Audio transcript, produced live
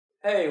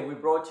Hey, we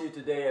brought you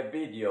today a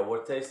video.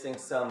 We're tasting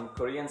some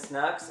Korean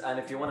snacks, and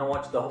if you want to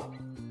watch the whole...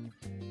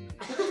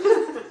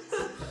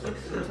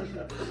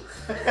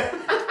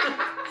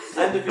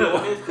 and if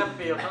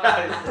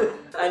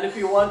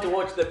you want to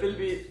watch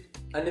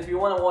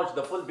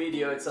the full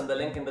video, it's on the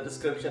link in the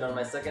description on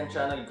my second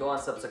channel. Go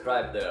and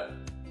subscribe there.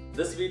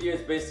 This video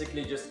is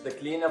basically just the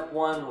cleanup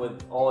one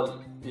with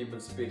all people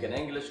speaking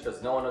English,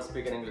 because no one was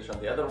speaking English on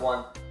the other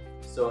one.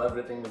 So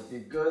everything will be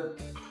good,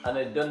 and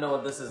I don't know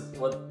what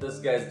this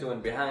guy is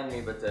doing behind me,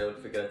 but I will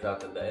figure it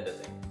out in the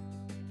editing.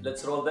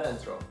 Let's roll the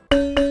intro.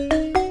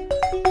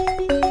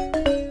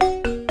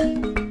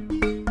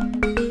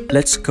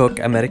 Let's cook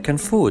American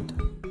food.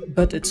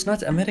 But it's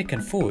not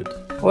American food.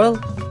 Well,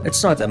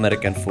 it's not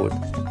American food.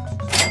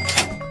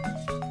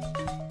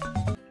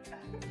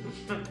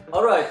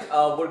 Alright,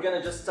 we're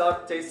gonna just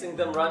start tasting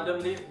them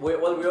randomly. We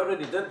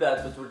already did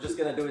that, but we're just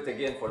gonna do it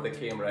again for the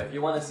camera. If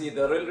you wanna see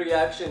the real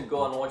reaction,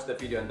 go and watch the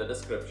video in the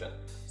description.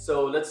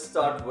 So let's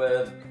start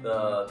with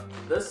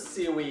this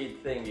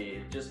seaweed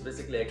thingy, just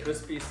basically a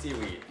crispy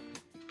seaweed.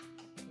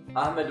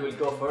 Ahmed will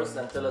go first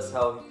and tell us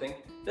how he thinks.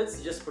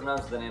 Let's just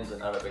pronounce the names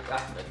in Arabic.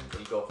 Ahmed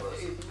will go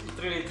first. It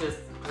really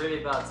tastes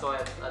really bad, so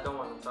I don't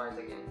want to try it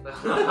again.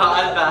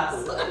 I'll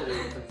pass.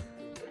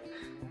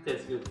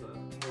 Tastes good, but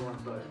I want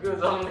to try it. Good,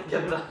 I'm gonna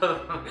get that.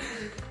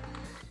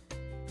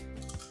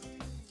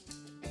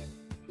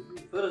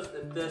 First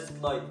it tastes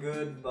like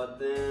good, but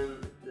then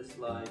it's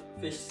like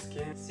fish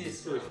skin. See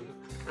sushi.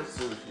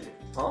 Sushi.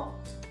 Huh?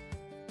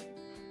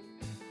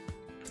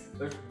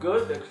 It's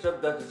good,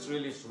 except that it's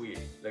really sweet.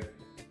 Like,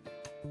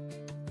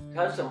 it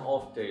has some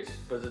off taste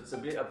because it's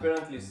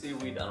apparently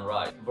seaweed and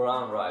rice,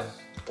 brown rice.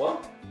 Well,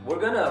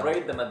 we're gonna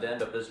rate them at the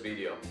end of this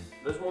video.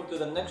 Let's move to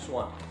the next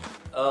one.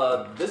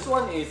 This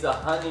one is a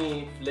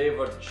honey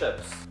flavored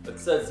chips. It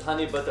says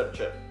honey butter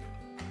chip.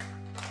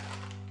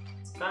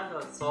 It's kind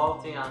of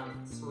salty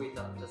and sweet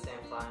at the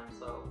same time,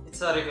 so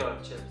it's a regular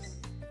chips.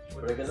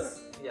 Regular?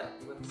 Yeah,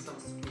 with some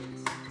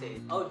sweet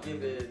taste. I would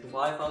give it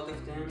 5 out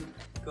of 10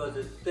 because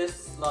it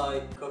tastes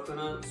like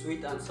coconut,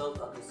 sweet and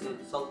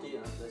salty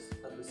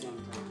at the same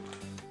time.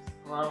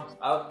 Well,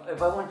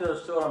 if I went to the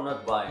store, I'm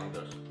not buying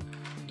this.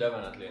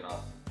 Definitely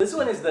not. This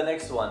one is the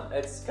next one.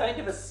 It's kind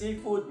of a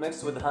seafood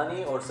mixed with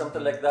honey or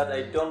something like that.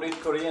 I don't read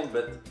Korean,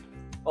 but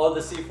all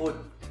the seafood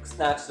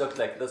snacks look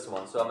like this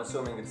one, so I'm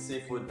assuming it's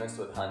seafood mixed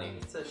with honey.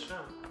 It's a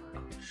shrimp.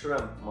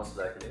 Shrimp, most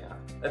likely, yeah.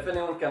 If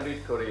anyone can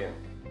read Korean,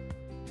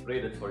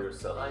 read it for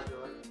yourself. I do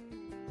it.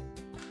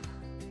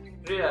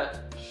 Really,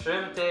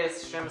 shrimp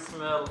taste, shrimp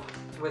smell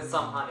with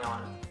some honey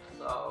on it.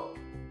 So,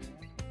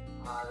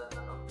 I don't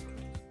know.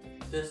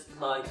 Tastes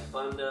like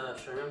panda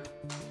shrimp.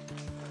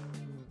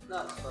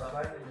 That's what I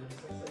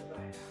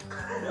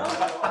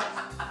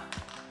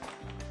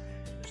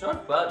It's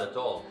not bad at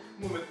all.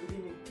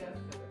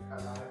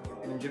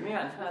 من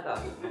جميع أنحاء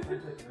العالم.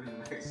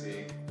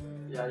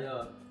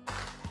 Yeah.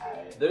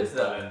 There is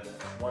that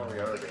one we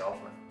already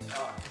offered.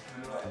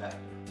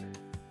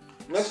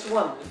 Next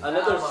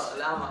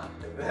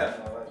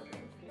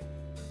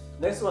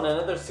one,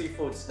 another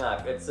seafood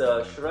snack. It's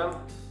a shrimp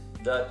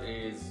that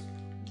is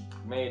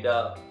made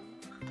up.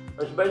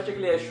 It's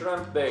basically a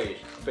shrimp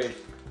based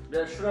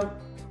shrimp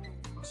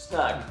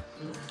snack.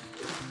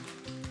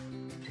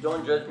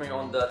 Don't judge me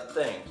on that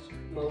thing.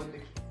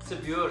 It's a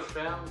pure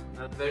shrimp,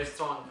 very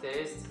strong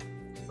taste,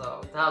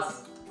 so it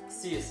has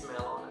sea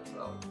smell on it,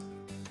 so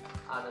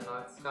I don't know,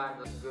 it's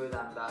kind of good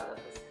and bad at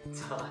the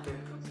same time.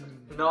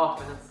 No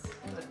offense.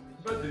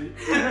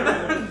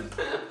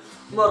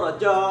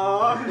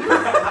 Marajan!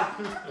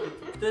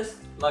 Tastes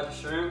like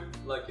shrimp,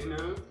 like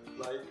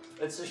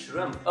It's a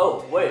shrimp.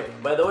 Oh wait,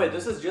 by the way,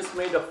 this is just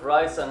made of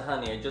rice and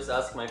honey. I just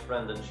asked my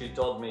friend and she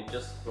told me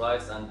just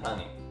rice and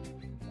honey.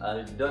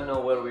 I don't know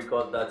where we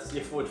got that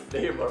seafood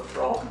flavor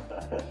from.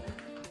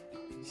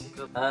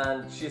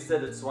 And she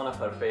said it's one of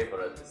her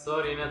favorites.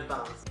 Sorry in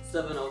advance.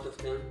 7 out of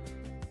 10.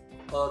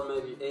 Or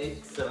maybe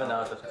 8. 7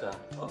 out of 10.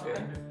 Okay.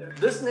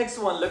 This next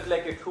one looked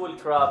like a cool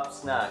crab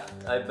snack.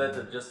 I bet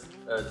it's just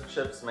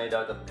chips made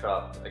out of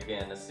crab.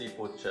 Again, a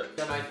seafood chip.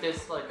 Then it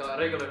tastes like a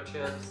regular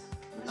chips.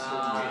 I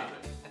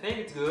think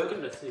it's good.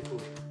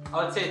 Seafood.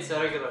 I would say it's a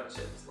regular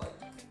chips. Like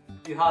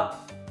you have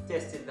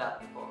tasted that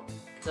before.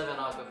 7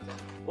 out of 10.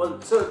 Well,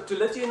 so to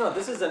let you know,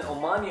 this is an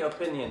Omani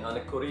opinion on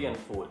a Korean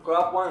food.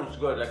 Crab one is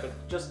good. Like it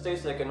just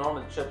tastes like a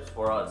normal chips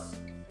for us.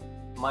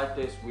 Might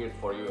taste weird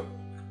for you.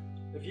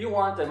 If you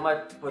want, I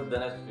might put the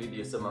next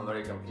video some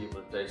American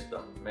people taste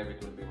them. Maybe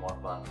it will be more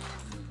fun.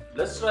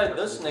 Let's try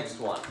this next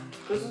one.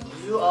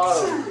 You are...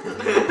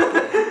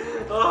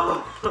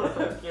 Oh,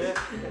 okay.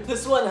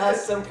 This one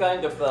has some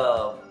kind of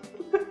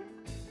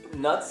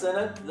nuts in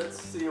it. Let's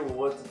see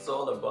what it's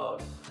all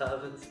about.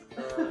 Haven't.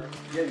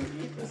 Yeah, you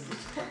eat this.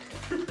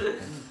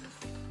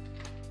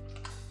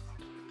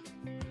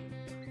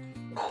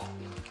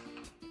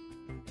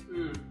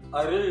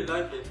 I really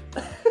like it.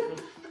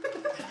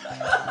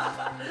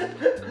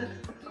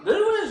 This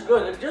one is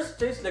good. It just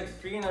tastes like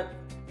peanut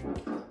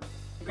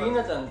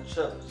and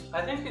chips.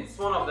 I think it's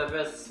one of the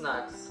best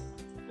snacks.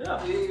 Yeah.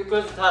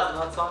 Because it has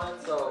nuts on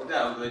it, so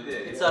Yeah, they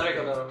did. it's a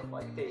regular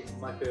like taste.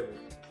 My favorite.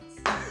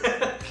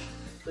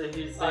 So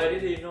he's I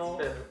really know.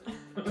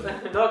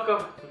 No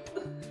comment.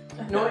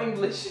 No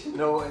English.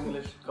 No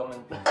English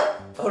comment.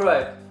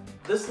 Alright,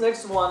 this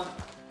next one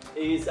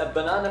is a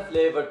banana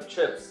flavored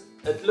chips.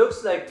 It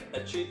looks like a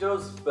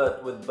Cheetos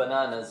but with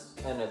bananas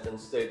in it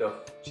instead of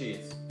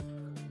cheese.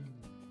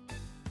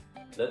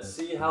 Let's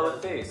see how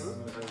it tastes.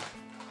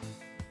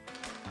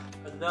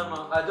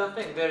 I don't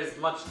think there is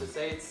much to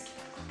say.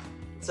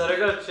 It's a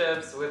regular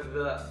chips with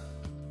the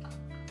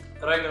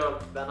regular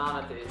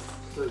banana taste.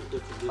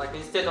 Like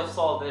instead of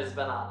salt, there's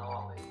banana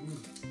only.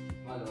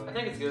 I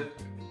think it's good.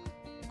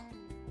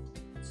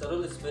 It's a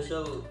really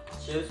special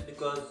chips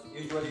because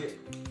usually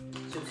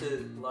chips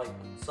is like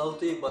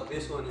salty, but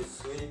this one is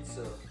sweet.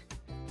 So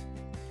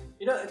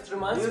You know, it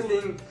reminds me. new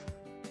thing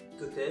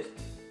to taste.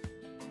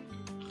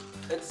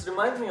 It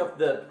reminds me of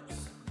the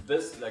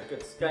like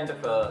it's kind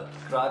of a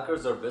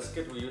crackers or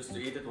biscuit. We used to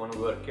eat it when we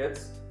were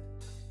kids,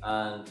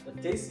 and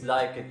it tastes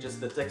like it. Just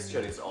the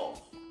texture is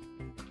off.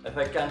 If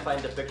I can't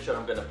find the picture,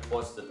 I'm gonna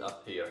post it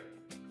up here.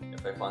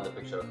 If I find the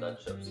picture of that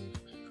chips.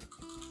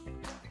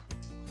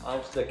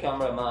 It's the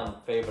cameraman's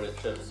favorite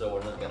chips, so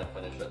we're not gonna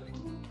finish it.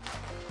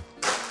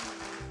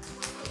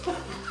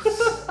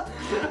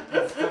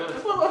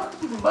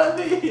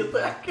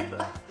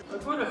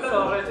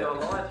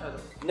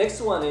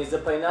 Next one is a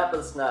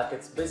pineapple snack.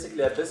 It's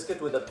basically a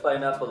biscuit with a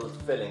pineapple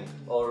filling,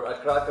 or a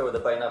cracker with a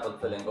pineapple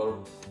filling,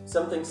 or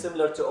something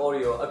similar to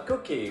Oreo, a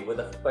cookie with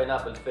a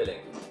pineapple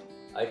filling.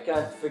 I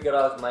can't figure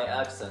out my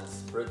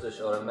accents, British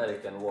or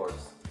American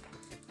words,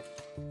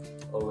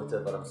 or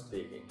whatever I'm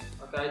speaking.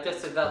 Okay, I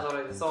tested that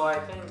already, so I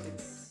think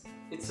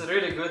it's a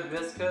really good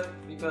biscuit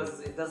because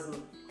it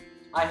doesn't.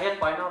 I hate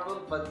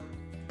pineapple, but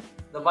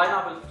the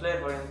pineapple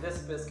flavor in this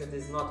biscuit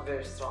is not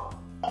very strong,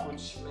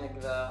 which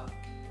make the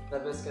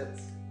biscuit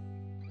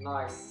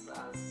nice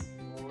and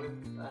smooth.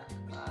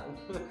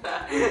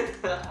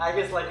 I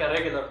guess like a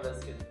regular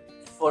biscuit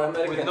For with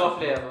American, no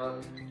flavor.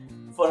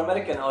 for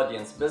American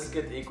audience,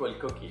 biscuit equal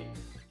cookie.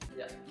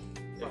 Yeah.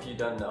 If you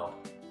don't know,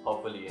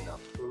 hopefully you know.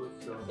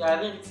 Yeah, I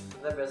think it's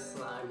the best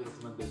snack.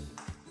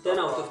 10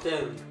 out of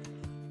 10.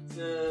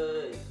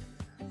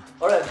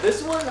 Alright,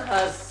 this one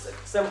has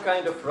some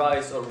kind of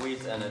rice or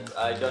wheat in it.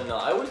 I don't know.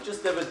 I will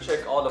just double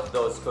check all of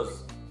those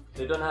because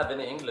they don't have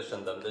any English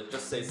in them. They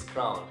just says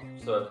crown.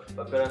 So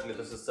apparently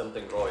this is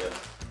something royal.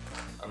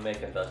 I'm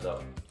making that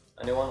up.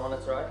 Anyone want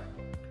to try?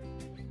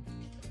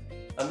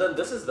 And then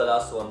this is the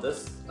last one.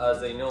 This,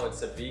 as I know,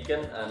 it's a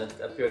vegan and it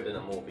appeared in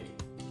a movie.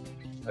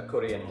 A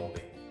Korean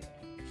movie.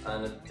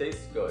 And it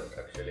tastes good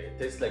actually. It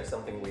tastes like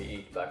something we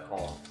eat back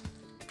home.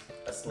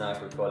 A snack,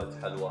 we call it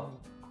halwa.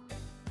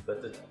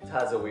 But it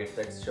has a weird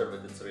texture,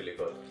 but it's really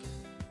good.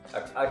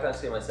 I can't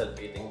see myself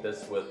eating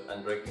this with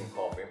and drinking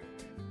coffee.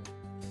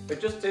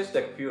 It just tastes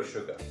like pure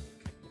sugar.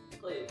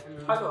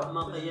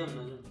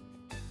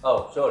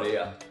 Oh, sorry,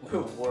 yeah.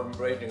 We're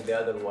rating the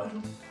other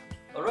one.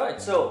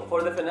 Alright, so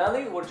for the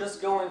finale, we're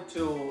just going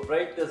to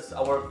rate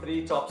our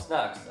 3 top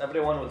snacks.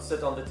 Everyone will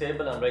sit on the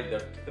table and rate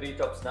their 3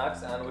 top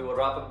snacks, and we will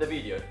wrap up the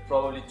video.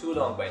 Probably too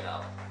long by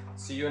now.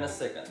 See you in a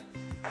second.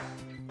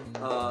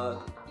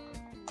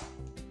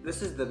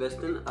 This is the best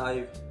one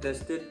I've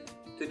tested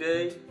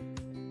today.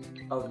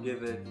 I'll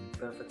give it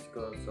perfect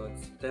score, so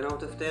it's 10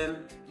 out of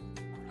 10.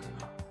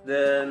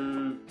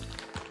 Then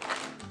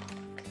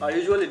I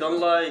usually don't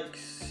like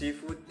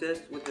seafood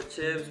taste with the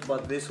chips,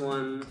 but this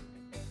one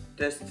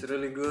tastes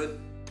really good.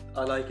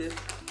 I like it.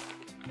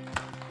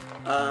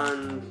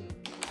 And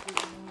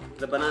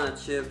the banana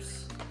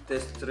chips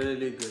taste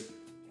really good.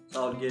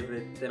 So I'll give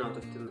it 10 out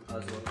of 10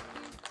 as well.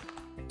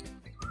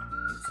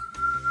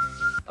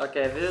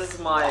 Okay, this is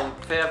my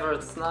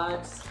favorite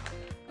snacks.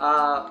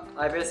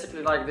 I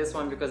basically like this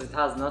one because it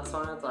has nuts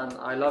on it, and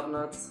I love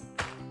nuts.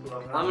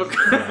 I'm looking.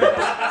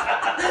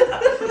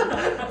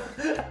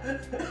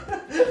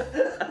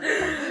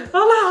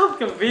 والله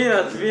أحبكم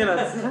peanuts.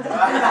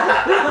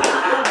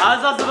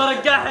 عايز أصبر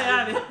أرجعها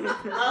يعني.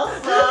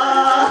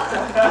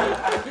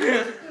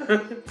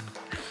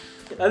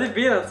 هذه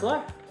peanuts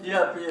صح؟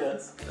 Yeah,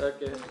 peanuts.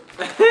 Okay.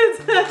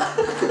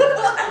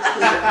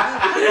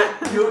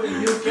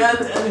 You can't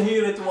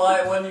unhear it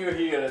when you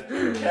hear it.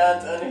 You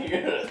can't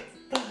unhear it.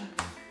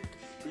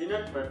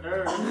 Peanut butter.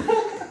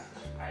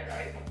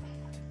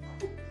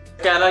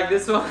 Okay, I like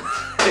this one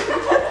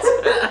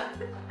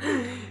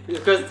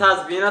because it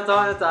has peanut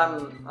on it.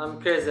 I'm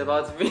crazy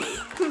about peanuts.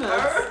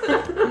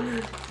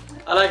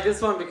 I like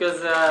this one because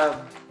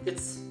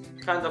it's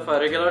kind of a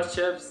regular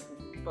chips,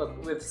 but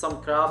with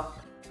some crab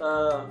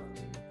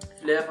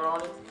flavor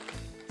on it.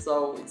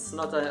 So it's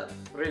not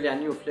really a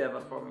new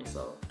flavor for me.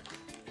 So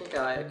I think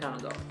I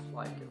kind of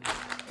like it.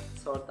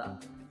 Sort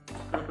that.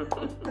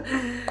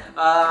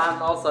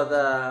 And also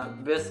the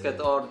biscuit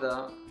or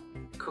the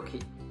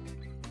cookie.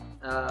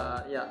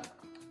 Yeah, I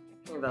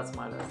think that's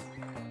my list.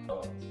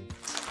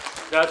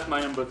 That's my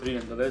number 3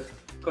 on the list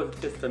because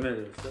it tastes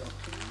amazing.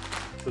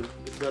 So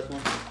it's that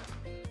one.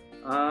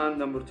 And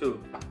number 2,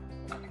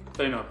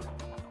 pineapple,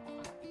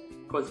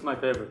 because it's my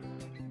favorite.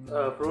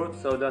 fruit,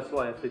 so that's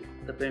why I picked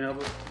the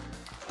pineapple.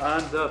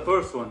 And the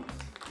first one,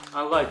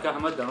 unlike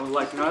Ahmed, I don't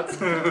like nuts,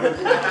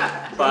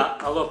 but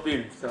I love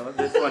beans, so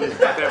this one is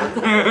my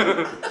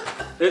favorite.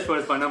 This one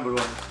is my number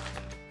one.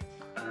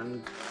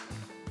 And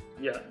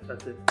yeah,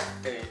 that's it.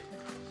 Okay.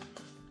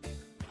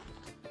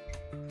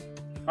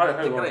 هذا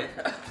حلو. Great.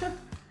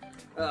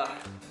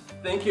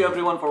 Thank you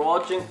everyone for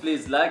watching.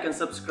 Please like and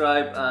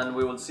subscribe, and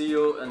we will see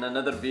you in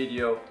another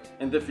video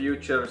in the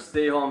future.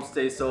 Stay home,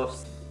 stay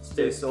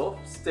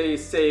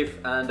safe,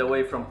 and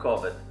away from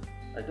COVID.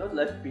 I don't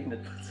like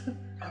peanut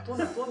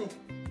butter. Tony.